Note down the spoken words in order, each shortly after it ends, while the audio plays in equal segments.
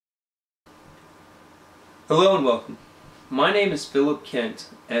Hello and welcome. My name is Philip Kent,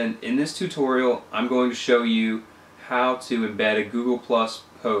 and in this tutorial I'm going to show you how to embed a Google Plus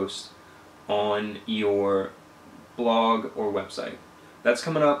post on your blog or website. That's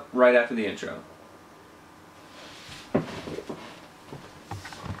coming up right after the intro.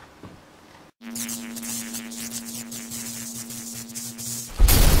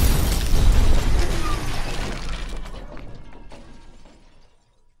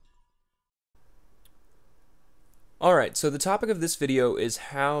 Alright, so the topic of this video is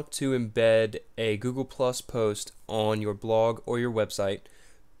how to embed a Google Plus post on your blog or your website.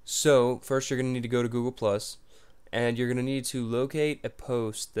 So first you're going to need to go to Google Plus, and you're going to need to locate a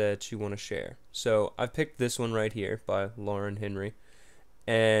post that you want to share. So I've picked this one right here by Lauren Henry,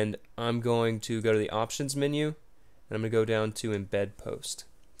 and I'm going to go to the options menu, and I'm going to go down to embed post.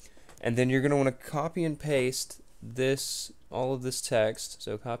 And then you're going to want to copy and paste all of this text.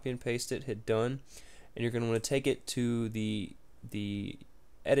 So copy and paste it, hit done. And you're going to want to take it to the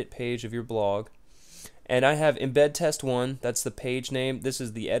edit page of your blog. And I have embed test 1, that's the page name. This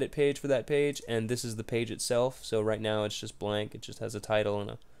is the edit page for that page, and this is the page itself. So right now it's just blank. It just has a title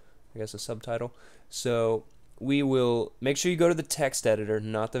and a subtitle. So we will make sure you go to the text editor,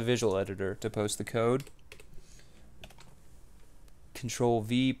 not the visual editor, to post the code. Control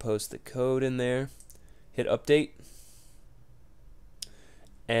V, post the code in there. Hit update.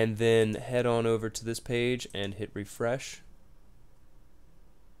 And then head on over to this page and hit refresh.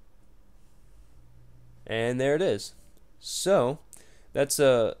 And there it is. So that's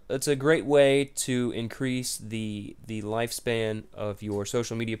a great way to increase the lifespan of your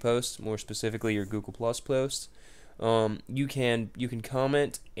social media posts, more specifically your Google Plus posts. You can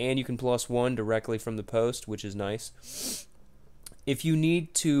comment and you can +1 directly from the post, which is nice. If you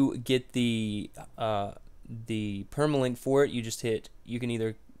need to get the permalink for it, you can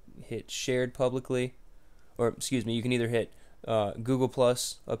either hit shared publicly, or excuse me, you can either hit Google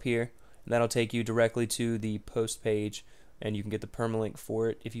Plus up here, and that'll take you directly to the post page, and you can get the permalink for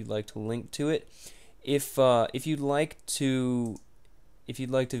it if you'd like to link to it. If you'd like to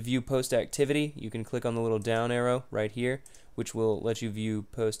view post activity, you can click on the little down arrow right here, which will let you view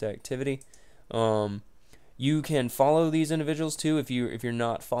post activity. You can follow these individuals too if you're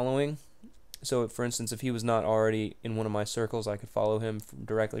not following. So, for instance, if he was not already in one of my circles, I could follow him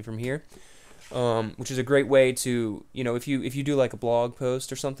directly from here, which is a great way to, if you do like a blog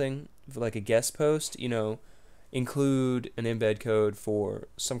post or something, like a guest post, include an embed code for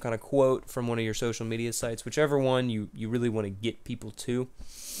some kind of quote from one of your social media sites, whichever one you really want to get people to,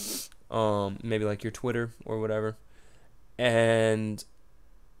 maybe like your Twitter or whatever. And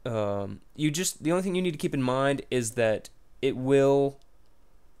the only thing you need to keep in mind is that it will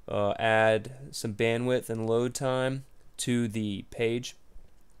add some bandwidth and load time to the page.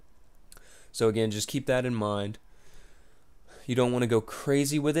 So again, just keep that in mind. You don't want to go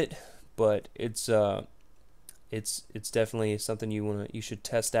crazy with it, but it's definitely something you should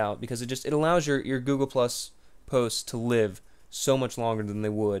test out, because it allows your Google Plus posts to live so much longer than they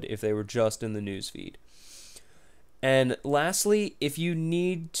would if they were just in the newsfeed. And lastly, if you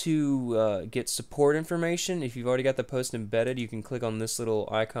need to get support information, if you've already got the post embedded, you can click on this little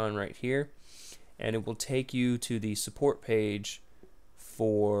icon right here, and it will take you to the support page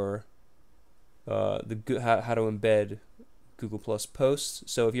for how to embed Google Plus posts.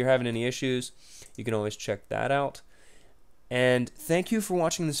 So if you're having any issues, you can always check that out. And thank you for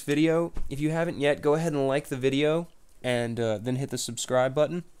watching this video. If you haven't yet, go ahead and like the video, and then hit the subscribe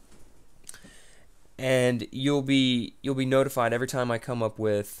button. And you'll be notified every time I come up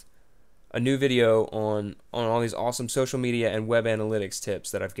with a new video on all these awesome social media and web analytics tips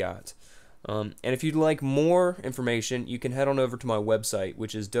that I've got. And if you'd like more information, you can head on over to my website,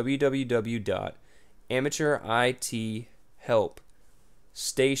 which is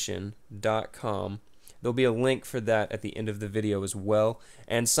www.AmatureITHelpstation.com. There'll be a link for that at the end of the video as well.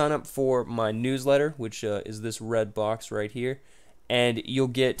 And sign up for my newsletter, which is this red box right here, and you'll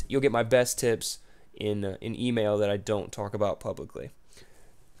get my best tips in email that I don't talk about publicly.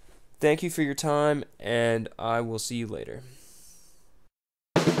 Thank you for your time, and I will see you later.